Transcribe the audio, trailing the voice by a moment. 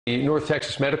The North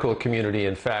Texas medical community,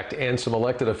 in fact, and some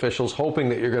elected officials hoping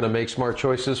that you're going to make smart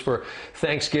choices for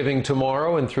Thanksgiving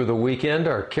tomorrow and through the weekend.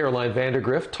 Our Caroline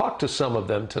Vandergrift talked to some of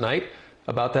them tonight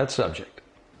about that subject.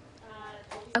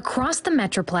 Across the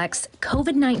Metroplex,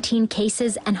 COVID-19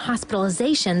 cases and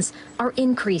hospitalizations are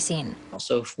increasing.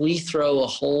 So if we throw a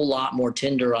whole lot more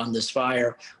tinder on this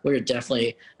fire, we're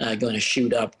definitely going to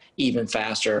shoot up even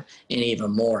faster and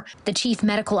even more. The chief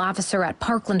medical officer at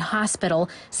Parkland Hospital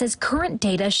says current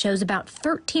data shows about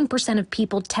 13% of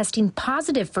people testing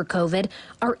positive for COVID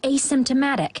are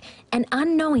asymptomatic and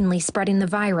unknowingly spreading the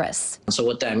virus. So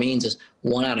what that means is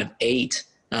 1 out of 8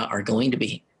 are going to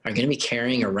be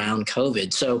carrying around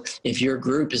COVID. So if your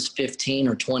group is 15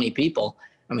 or 20 people,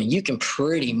 I mean, you can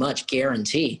pretty much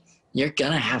guarantee you're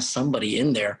going to have somebody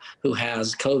in there who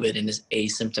has COVID and is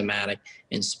asymptomatic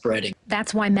and spreading.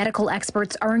 That's why medical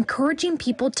experts are encouraging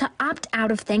people to opt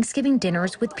out of Thanksgiving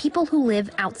dinners with people who live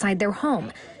outside their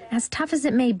home, as tough as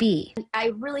it may be.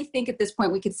 I really think at this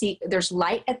point we could see there's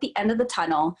light at the end of the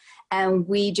tunnel, and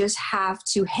we just have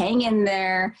to hang in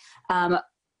there.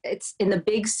 It's in the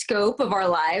big scope of our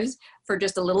lives for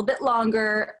just a little bit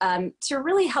longer to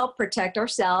really help protect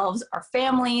ourselves, our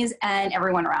families, and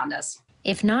everyone around us.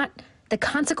 If not, the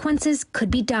consequences could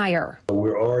be dire.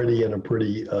 We're already in a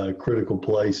pretty critical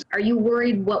place. Are you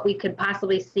worried what we could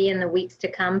possibly see in the weeks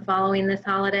to come following this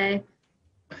holiday?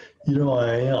 You know,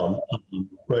 I am.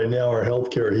 Right now, our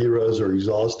healthcare heroes are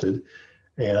exhausted,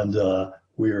 and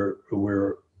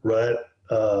we're right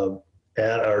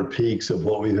at our peaks of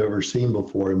what we've ever seen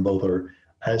before in both our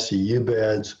ICU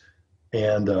beds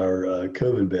and our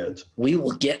COVID beds. We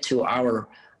will get to our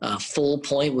full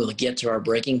point, we'll get to our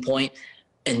breaking point,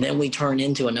 and then we turn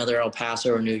into another El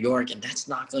Paso or New York, and that's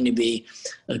not going to be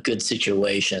a good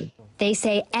situation. They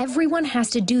say everyone has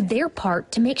to do their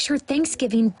part to make sure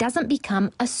Thanksgiving doesn't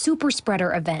become a super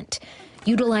spreader event.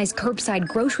 Utilize curbside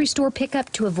grocery store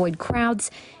pickup to avoid crowds,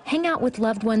 hang out with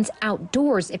loved ones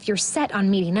outdoors if you're set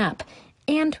on meeting up,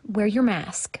 and wear your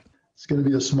mask. It's going to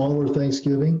be a smaller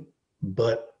Thanksgiving,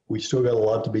 but we still got a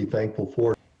lot to be thankful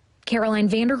for. Caroline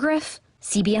Vandergrift,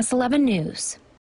 CBS 11 News.